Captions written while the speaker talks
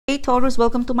Hey Taurus,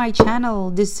 welcome to my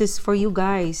channel. This is for you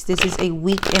guys. This is a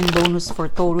weekend bonus for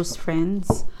Taurus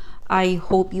friends. I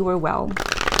hope you are well.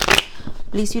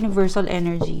 Please, universal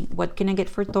energy, what can I get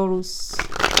for Taurus?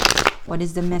 What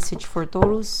is the message for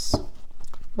Taurus?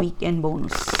 Weekend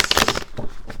bonus.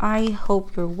 I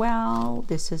hope you're well.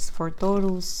 This is for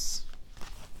Taurus.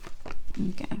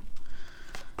 Okay.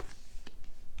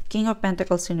 King of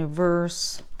Pentacles in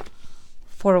reverse.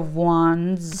 Four of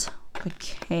Wands.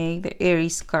 Okay, the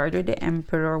Aries card or the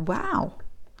Emperor. Wow.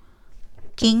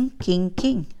 King, King,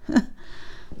 King.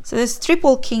 So there's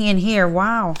triple King in here.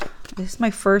 Wow. This is my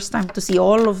first time to see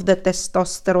all of the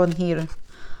testosterone here.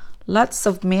 Lots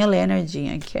of male energy.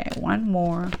 Okay, one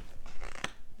more.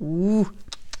 Ooh.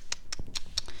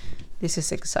 This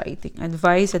is exciting.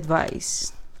 Advice,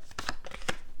 advice.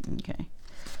 Okay.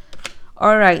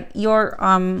 All right.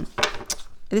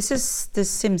 This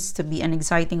seems to be an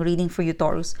exciting reading for you,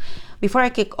 Taurus. Before I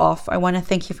kick off, I want to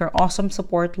thank you for your awesome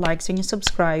support, likes, and you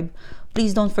subscribe.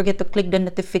 Please don't forget to click the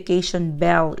notification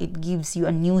bell. It gives you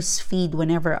a news feed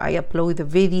whenever I upload the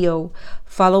video.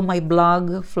 Follow my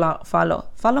blog.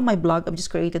 Follow my blog. I've just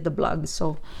created the blog,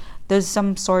 so there's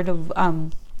some sort of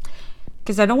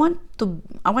because I want to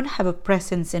have a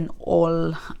presence in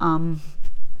all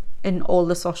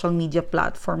the social media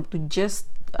platform to just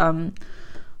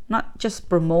not just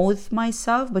promote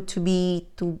myself, but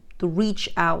to reach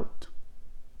out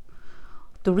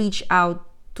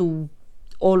to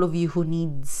all of you who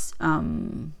needs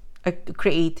a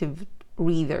creative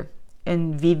reader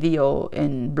in video,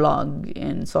 in blog,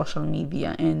 in social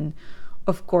media, and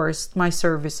of course my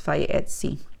service via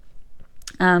Etsy.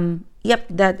 Yep,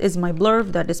 that is my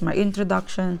blurb, that is my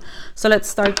introduction. So let's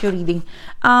start your reading.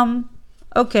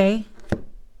 Okay,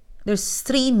 there's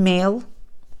three male.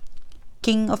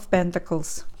 King of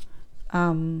Pentacles,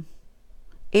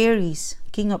 Aries,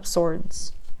 King of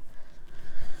Swords.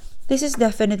 This is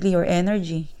definitely your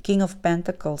energy, King of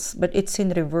Pentacles, but it's in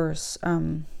reverse.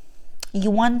 You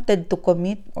wanted to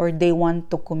commit, or they want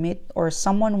to commit, or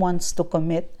someone wants to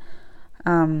commit.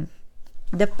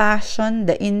 The passion,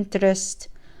 the interest,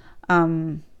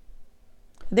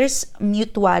 there's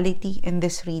mutuality in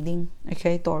this reading,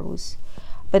 okay, Taurus,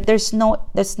 but that's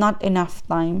not enough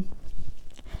time.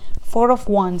 Four of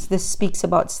Wands, this speaks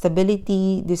about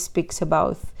stability. This speaks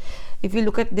about, if you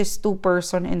look at this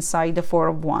two-person inside the Four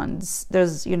of Wands,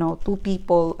 there's, two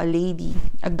people, a lady,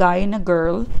 a guy and a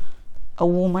girl, a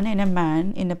woman and a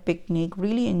man in a picnic,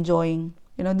 really enjoying.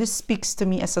 This speaks to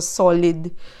me as a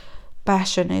solid,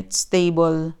 passionate,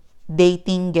 stable,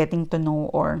 dating, getting to know,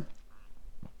 or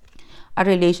a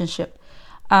relationship.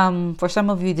 For some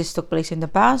of you, this took place in the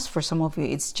past. For some of you,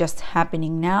 it's just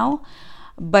happening now.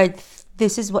 But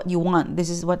this is what you want. This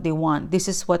is what they want. This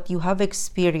is what you have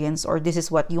experienced, or this is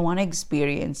what you want to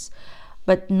experience,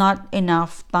 but not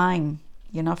enough time.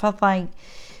 Felt like,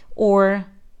 or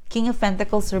King of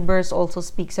Pentacles reverse also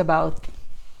speaks about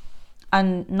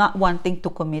not wanting to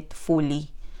commit fully.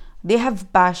 They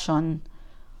have passion.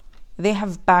 And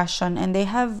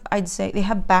I'd say they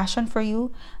have passion for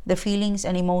you. The feelings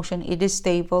and emotion, it is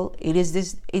stable. It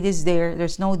is there.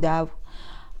 There's no doubt.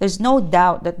 There's no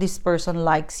doubt that this person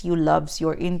likes you, loves you,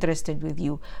 or interested with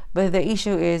you. But the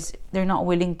issue is they're not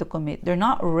willing to commit. They're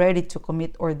not ready to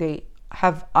commit, or they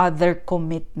have other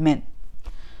commitment.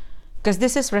 Because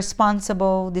this is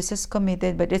responsible, this is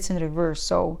committed, but it's in reverse.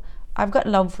 So I've got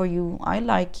love for you. I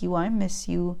like you. I miss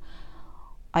you.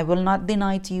 I will not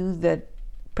deny to you that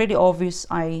pretty obvious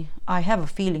I have a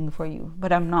feeling for you,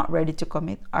 but I'm not ready to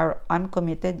commit. Or I'm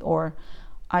committed, or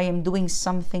I am doing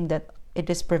something that it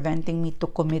is preventing me to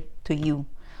commit to you.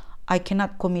 I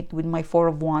cannot commit with my Four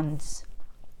of Wands.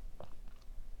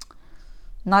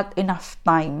 Not enough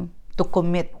time to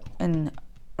commit and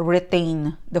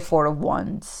retain the Four of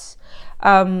Wands.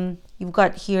 You've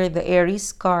got here the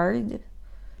Aries card,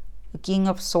 the King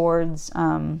of Swords.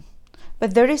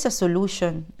 But there is a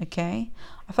solution, okay?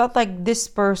 I felt like this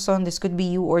person, this could be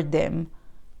you or them.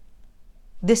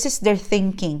 This is their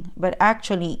thinking. But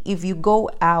actually, if you go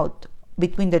out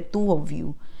between the two of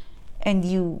you and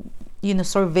you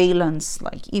surveillance,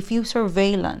 like if you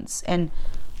surveillance and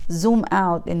zoom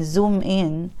out and zoom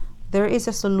in, there is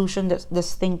a solution that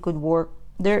this thing could work.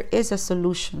 There is a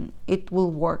solution. It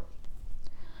will work.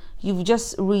 You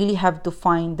just really have to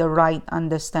find the right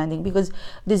understanding, because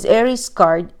this Aries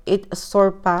card, it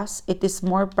is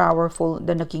more powerful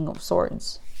than the King of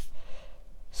Swords.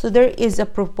 So there is a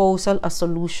proposal, a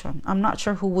solution. I'm not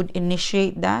sure who would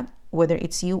initiate that, whether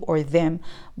it's you or them,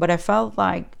 but I felt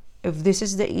like if this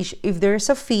is the issue, if there's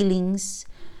a feelings,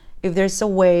 if there's a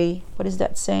way, what is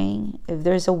that saying? If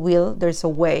there's a will, there's a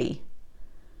way.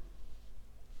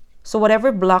 So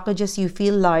whatever blockages you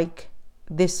feel like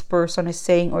this person is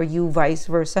saying, or you vice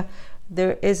versa,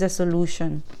 there is a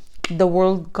solution. The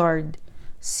World card.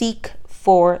 Seek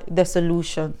for the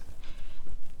solution.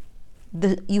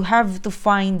 You have to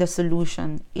find the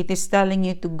solution. It is telling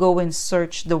you to go and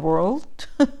search the world.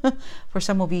 For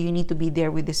some of you, you need to be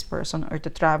there with this person, or to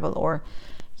travel, or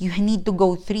you need to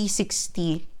go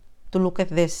 360 to look at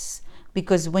this,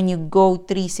 because when you go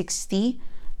 360,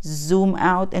 zoom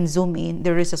out and zoom in,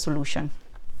 there is a solution.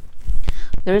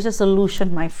 There is a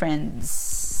solution, my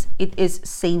friends. It is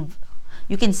save.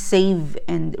 You can save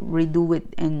and redo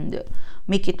it and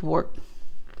make it work.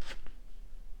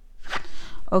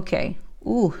 Okay.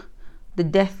 Ooh, the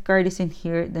Death card is in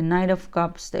here. The Knight of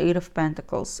Cups, the Eight of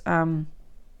Pentacles. I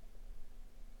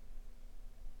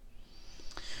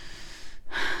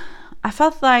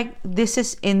felt like this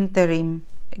is interim.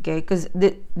 Okay, because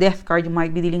the Death card, you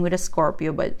might be dealing with a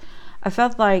Scorpio, but I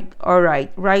felt like, all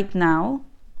right, right now,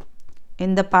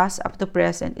 in the past up to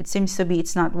present, it seems to be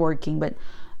it's not working, but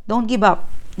don't give up.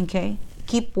 Okay,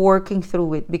 keep working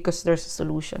through it, because there's a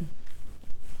solution.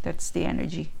 That's the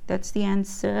energy. That's the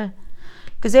answer.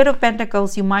 Because Eight of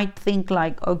Pentacles, you might think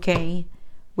like, okay,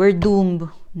 we're doomed.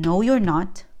 No, you're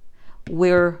not.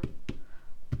 We're,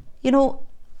 you know,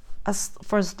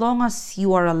 for as long as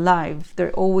you are alive,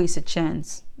 there's always a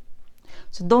chance.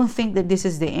 So don't think that this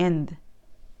is the end,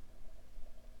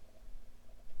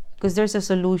 because there's a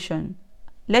solution.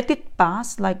 Let it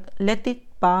pass. Like, let it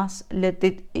pass. Let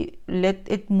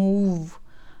it move.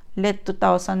 Let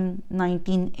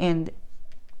 2019 end.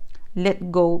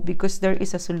 Let go, because there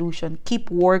is a solution.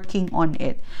 Keep working on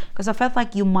it, because I felt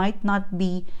like you might not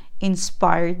be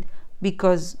inspired,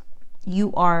 because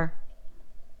you are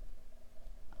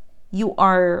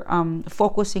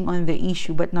focusing on the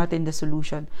issue but not in the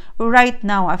solution. Right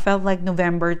now, I felt like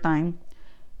November time,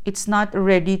 it's not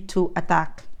ready to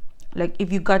attack. Like,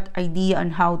 if you got idea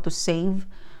on how to save,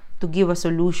 to give a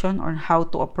solution, or how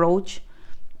to approach,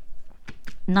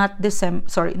 not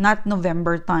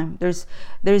November time. There's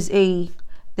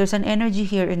an energy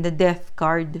here in the Death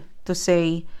card to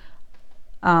say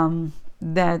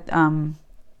that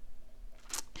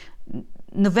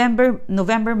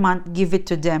November month, give it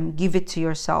to them, give it to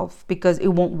yourself, because it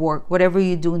won't work. Whatever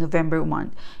you do November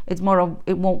month, it's more of,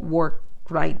 it won't work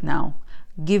right now.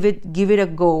 Give it a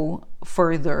go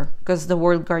further, because the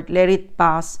World card, let it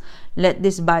pass. Let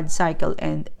this bad cycle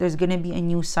end. There's gonna be a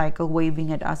new cycle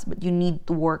waving at us, but you need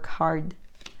to work hard.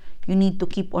 You need to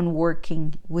keep on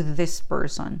working with this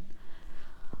person.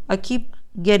 I keep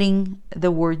getting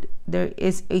the word, there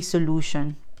is a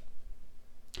solution.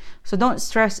 So don't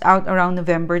stress out around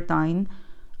November time.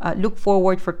 Look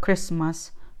forward for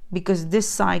Christmas, because this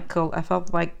cycle, I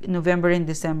felt like November and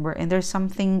December, and there's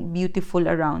something beautiful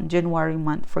around January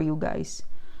month for you guys.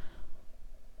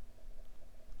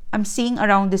 I'm seeing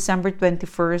around December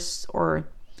 21st or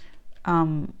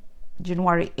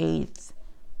January 8th,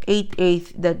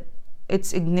 that it's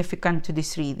significant to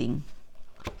this reading.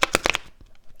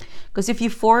 Because if you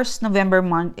force November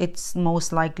month, it's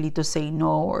most likely to say no,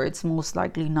 or it's most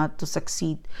likely not to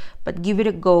succeed. But give it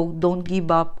a go. Don't give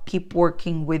up. Keep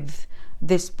working with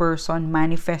this person,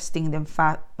 manifesting them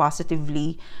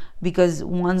positively. Because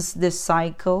once this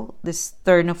cycle, this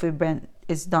turn of event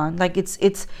is done, like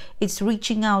it's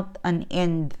reaching out an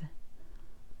end.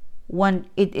 When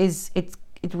it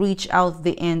reach out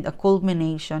the end, a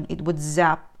culmination, it would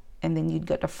zap, and then you'd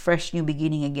get a fresh new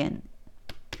beginning again.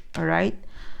 All right.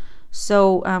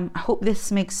 So I hope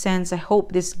this makes sense. I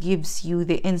hope this gives you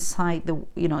the insight, the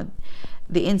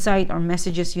insight or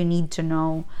messages you need to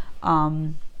know.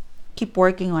 Keep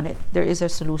working on it. There is a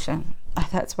solution.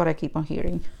 That's what I keep on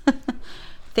hearing.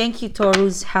 Thank you,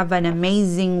 Taurus. Have an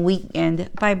amazing weekend.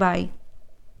 Bye bye.